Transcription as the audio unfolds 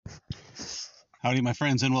Howdy, my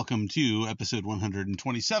friends, and welcome to episode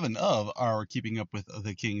 127 of our Keeping Up with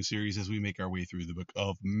the King series as we make our way through the book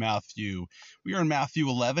of Matthew. We are in Matthew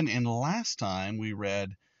 11, and last time we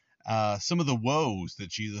read some of the woes that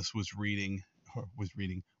Jesus was reading, I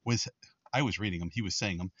was reading them, he was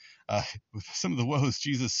saying them, with some of the woes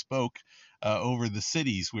Jesus spoke over the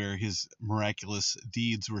cities where his miraculous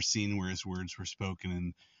deeds were seen, where his words were spoken,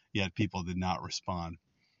 and yet people did not respond.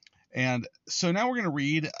 And so now we're going to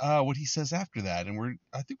read what he says after that. And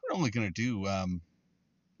I think we're only going to do, well,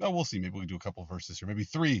 we'll see. Maybe we'll do a couple of verses here, maybe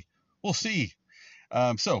three. We'll see.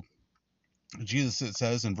 So Jesus, it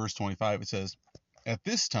says in verse 25, it says, at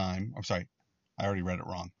this time, I'm sorry, I already read it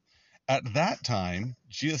wrong. At that time,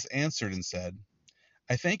 Jesus answered and said,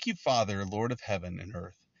 I thank you, Father, Lord of heaven and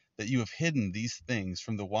earth, that you have hidden these things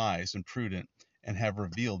from the wise and prudent and have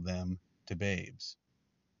revealed them to babes.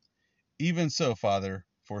 Even so, Father,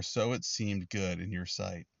 for so it seemed good in your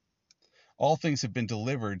sight. All things have been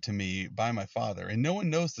delivered to me by my Father, and no one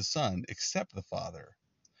knows the Son except the Father,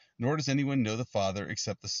 nor does anyone know the Father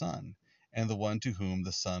except the Son, and the one to whom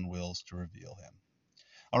the Son wills to reveal him.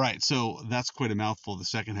 All right, so that's quite a mouthful, the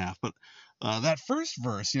second half. But that first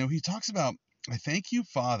verse, he talks about, I thank you,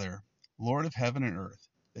 Father, Lord of heaven and earth,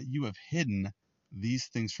 that you have hidden these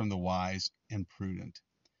things from the wise and prudent,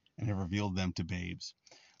 and have revealed them to babes.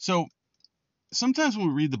 So sometimes when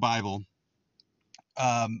we read the Bible,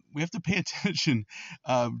 we have to pay attention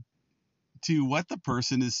to what the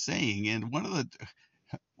person is saying. And one of the,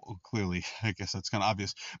 well, clearly, I guess that's kind of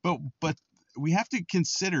obvious, but we have to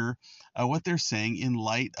consider what they're saying in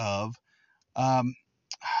light of, I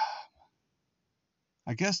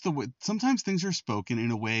guess sometimes things are spoken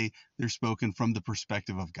in a way they're spoken from the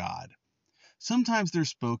perspective of God. Sometimes they're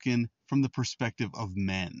spoken from the perspective of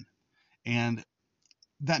men. And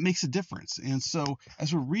that makes a difference. And so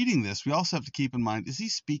as we're reading this, we also have to keep in mind, is he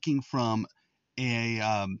speaking from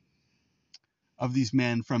of these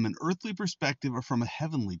men from an earthly perspective or from a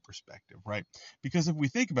heavenly perspective, right? Because if we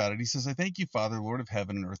think about it, he says, I thank you, Father, Lord of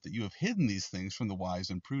heaven and earth, that you have hidden these things from the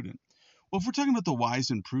wise and prudent. Well, if we're talking about the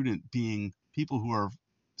wise and prudent being people who are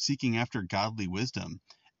seeking after godly wisdom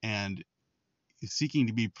and seeking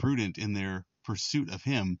to be prudent in their pursuit of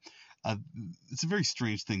him, it's a very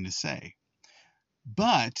strange thing to say.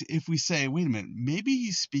 But if we say, wait a minute, maybe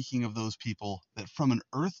he's speaking of those people that from an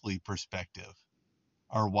earthly perspective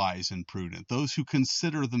are wise and prudent, those who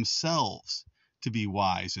consider themselves to be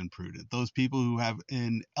wise and prudent, those people who have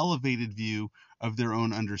an elevated view of their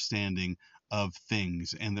own understanding of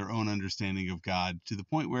things and their own understanding of God, to the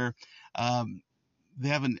point where they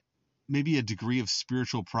have maybe a degree of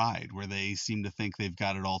spiritual pride where they seem to think they've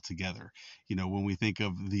got it all together. When we think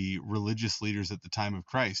of the religious leaders at the time of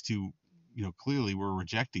Christ who clearly were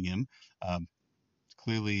rejecting him.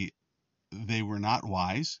 Clearly, they were not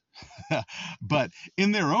wise, but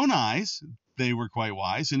in their own eyes, they were quite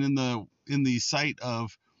wise, and in the sight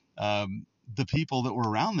of the people that were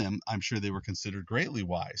around them, I'm sure they were considered greatly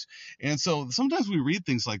wise. And so sometimes we read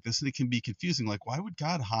things like this, and it can be confusing. Like, why would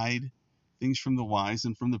God hide things from the wise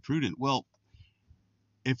and from the prudent? Well,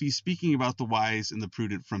 if he's speaking about the wise and the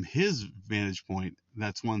prudent from his vantage point,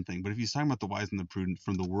 that's one thing. But if he's talking about the wise and the prudent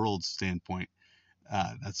from the world's standpoint,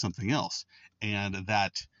 that's something else. And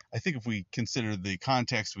that, I think if we consider the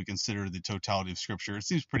context, we consider the totality of Scripture, it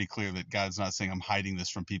seems pretty clear that God's not saying I'm hiding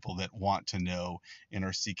this from people that want to know and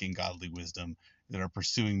are seeking godly wisdom, that are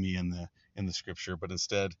pursuing me in the Scripture, but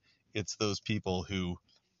instead it's those people who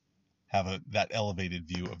have that elevated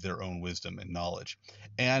view of their own wisdom and knowledge.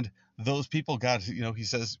 And those people, God, he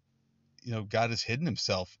says, God has hidden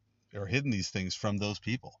himself or hidden these things from those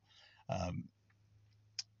people,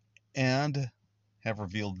 and have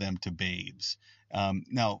revealed them to babes.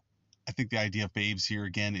 Now, I think the idea of babes here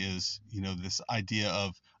again is, this idea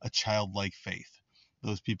of a childlike faith.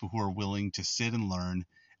 Those people who are willing to sit and learn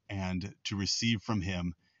and to receive from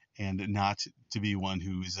him, and not to be one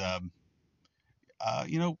who's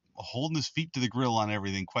holding his feet to the grill on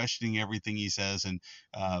everything, questioning everything he says, and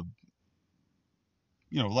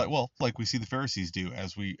like we see the Pharisees do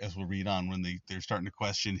as we'll read on, when they're starting to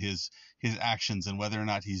question his actions and whether or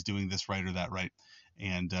not he's doing this right or that right,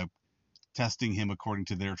 and testing him according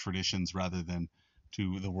to their traditions rather than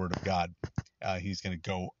to the Word of God. He's going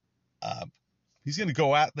to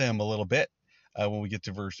go at them a little bit when we get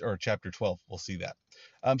to chapter 12. We'll see that.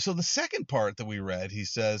 So the second part that we read, he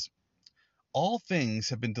says, all things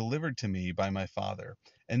have been delivered to me by my Father,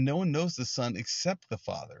 and no one knows the Son except the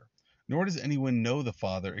Father, nor does anyone know the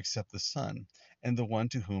Father except the Son, and the one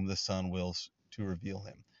to whom the Son wills to reveal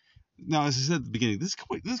him. Now, as I said at the beginning, this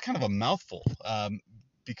is kind of a mouthful,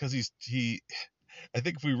 because he I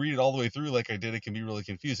think if we read it all the way through like I did, it can be really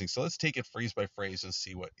confusing. So let's take it phrase by phrase and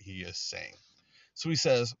see what he is saying. So he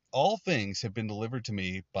says, all things have been delivered to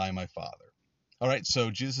me by my Father. All right, so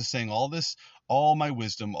Jesus is saying all this, all my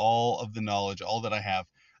wisdom, all of the knowledge, all that I have,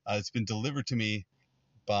 it's been delivered to me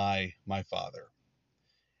by my Father.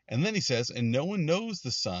 And then he says, and no one knows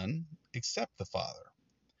the Son except the Father.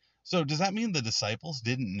 So does that mean the disciples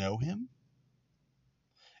didn't know him?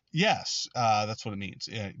 Yes, that's what it means,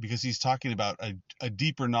 because he's talking about a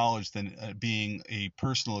deeper knowledge than being a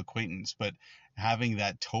personal acquaintance, but having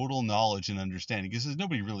that total knowledge and understanding. He says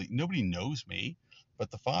nobody knows me,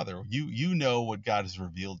 but the Father. You know what God has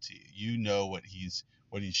revealed to you. You know what He's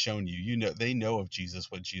shown you. You know they know of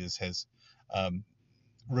Jesus, what Jesus has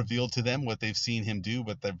revealed to them, what they've seen Him do.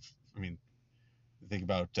 But think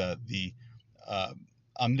about the uh,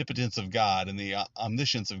 omnipotence of God and the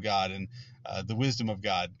omniscience of God and the wisdom of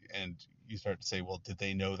God. And you start to say, well, did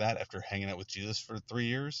they know that after hanging out with Jesus for 3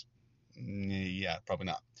 years? Yeah, probably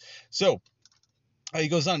not. So he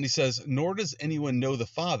goes on and he says, nor does anyone know the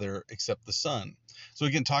Father except the Son. So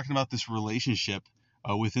again, talking about this relationship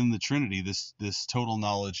within the Trinity, this total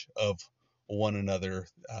knowledge of one another,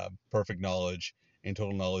 perfect knowledge and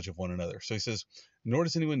total knowledge of one another. So he says, nor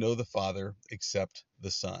does anyone know the Father except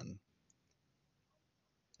the Son,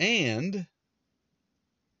 and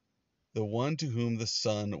the one to whom the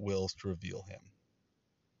Son wills to reveal him.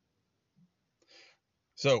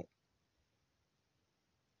 So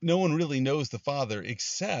no one really knows the Father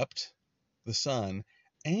except the Son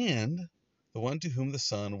and the one to whom the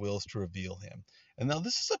Son wills to reveal him. And now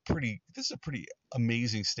this is a pretty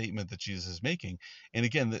amazing statement that Jesus is making. And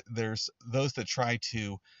again, there's those that try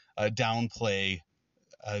to downplay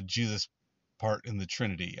Jesus' part in the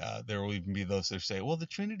Trinity. There will even be those that say, well,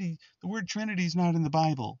 the word Trinity is not in the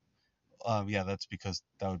Bible. Yeah, that's because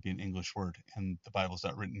that would be an English word, and the Bible's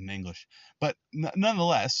not written in English. But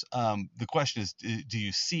nonetheless, the question is, do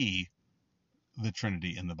you see the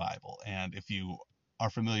Trinity in the Bible? And if you are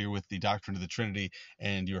familiar with the doctrine of the Trinity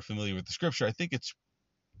and you're familiar with the Scripture, I think it's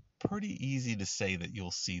pretty easy to say that you'll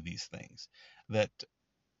see these things. That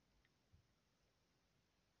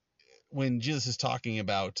when Jesus is talking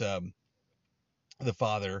about the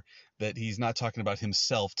Father, that he's not talking about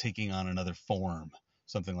himself taking on another form,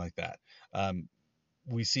 something like that.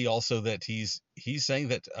 We see also that he's saying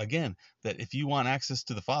that again, that if you want access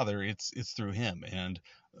to the Father, it's through him, and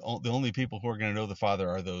the only people who are going to know the Father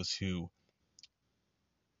are those who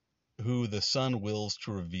the Son wills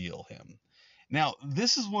to reveal him. Now,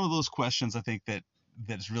 this is one of those questions I think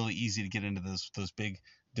that's really easy to get into those big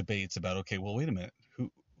debates about, okay, well, wait a minute,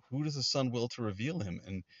 who does the Son will to reveal him?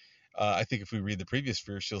 And I think if we read the previous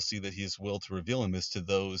verse, you'll see that his will to reveal him is to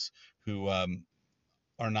those who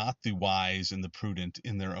are not the wise and the prudent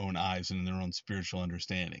in their own eyes and in their own spiritual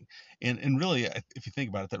understanding. And really, if you think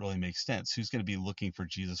about it, that really makes sense. Who's going to be looking for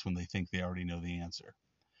Jesus when they think they already know the answer?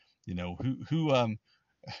 You know,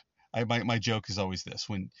 my joke is always this: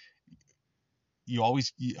 when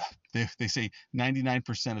they say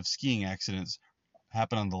 99% of skiing accidents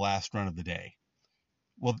happen on the last run of the day.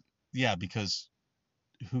 Well, yeah, because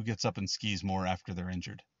who gets up and skis more after they're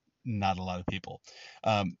injured? Not a lot of people.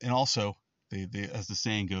 And also, as the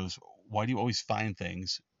saying goes, why do you always find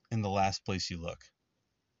things in the last place you look?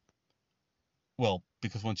 Well,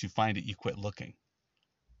 because once you find it, you quit looking.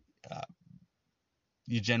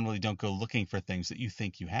 You generally don't go looking for things that you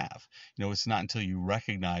think you have. You know, it's not until you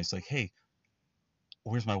recognize, like, hey,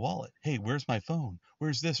 where's my wallet? Hey, where's my phone?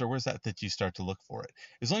 Where's this or where's that, that you start to look for it.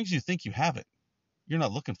 As long as you think you have it, you're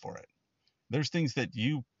not looking for it. There's things that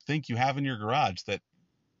you think you have in your garage that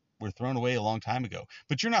were thrown away a long time ago,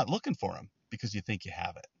 but you're not looking for them because you think you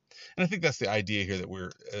have it. And I think that's the idea here,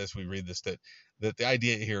 that as we read this, that the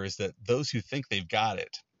idea here is that those who think they've got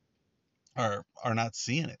it are not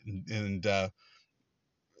seeing it, and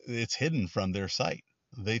it's hidden from their sight.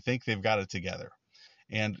 They think they've got it together.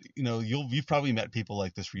 And you know, you've probably met people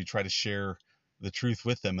like this where you try to share the truth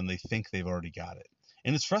with them and they think they've already got it.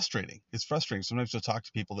 And it's frustrating. It's frustrating. Sometimes you'll talk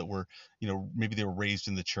to people that were, you know, maybe they were raised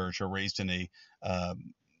in the church or raised in a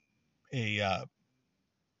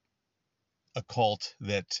cult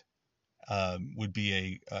that would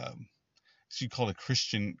be you call it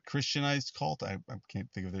a Christianized cult. I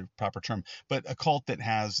can't think of the proper term, but a cult that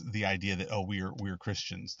has the idea that, oh, we're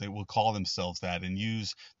Christians. They will call themselves that and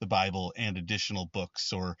use the Bible and additional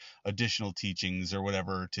books or additional teachings or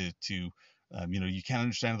whatever to you know, you can't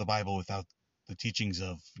understand the Bible without the teachings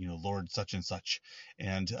of, you know, Lord such and such.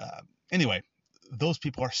 And anyway, those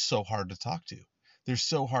people are so hard to talk to. They're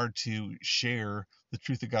so hard to share the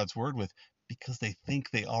truth of God's word with because they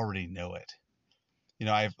think they already know it. You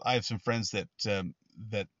know, I have some friends that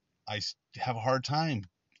have a hard time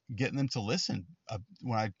getting them to listen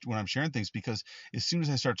when I'm sharing things, because as soon as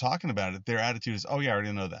I start talking about it, their attitude is, oh yeah, I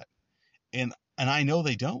already know that, and I know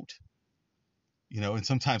they don't. And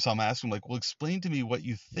sometimes I'm asking them, like, well, explain to me what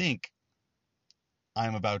you think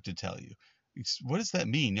I'm about to tell you. What does that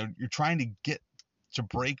mean? You're trying to get to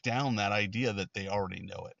break down that idea that they already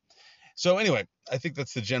know it. So anyway, I think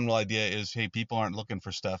that's the general idea is, hey, people aren't looking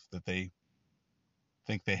for stuff that they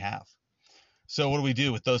think they have. So what do we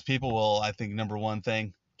do with those people? Well, I think number one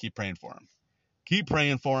thing, keep praying for them. Keep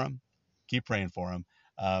praying for them. Keep praying for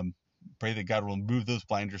them. Pray that God will remove those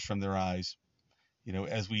blinders from their eyes.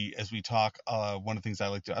 As we talk, one of the things I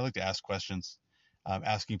like to ask questions.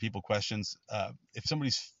 Asking people questions. If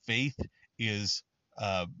somebody's faith is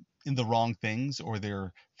in the wrong things, or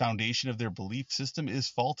their foundation of their belief system is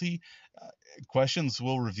faulty, questions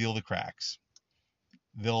will reveal the cracks.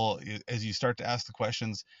 As you start to ask the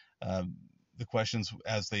questions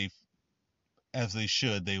as they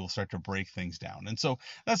should, they will start to break things down. And so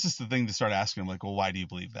that's just the thing to start asking them, like, well, why do you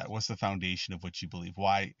believe that? What's the foundation of what you believe?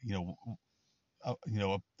 Why,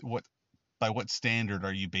 what, by what standard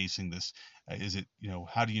are you basing this? Is it,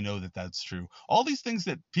 how do you know that that's true? All these things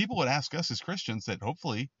that people would ask us as Christians, that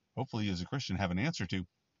hopefully as a Christian have an answer to.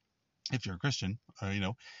 If you're a Christian,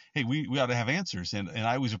 hey, we ought to have answers. And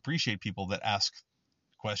I always appreciate people that ask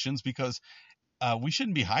questions, because we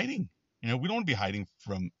shouldn't be hiding. We don't want to be hiding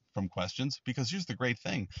from questions, because here's the great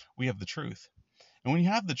thing. We have the truth. And when you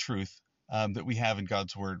have the truth that we have in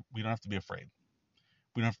God's word, we don't have to be afraid.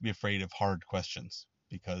 We don't have to be afraid of hard questions,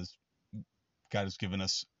 because God has given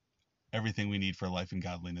us everything we need for life and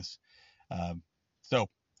godliness. So,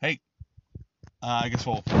 hey, I guess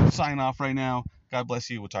we'll sign off right now. God bless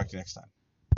you. We'll talk to you next time.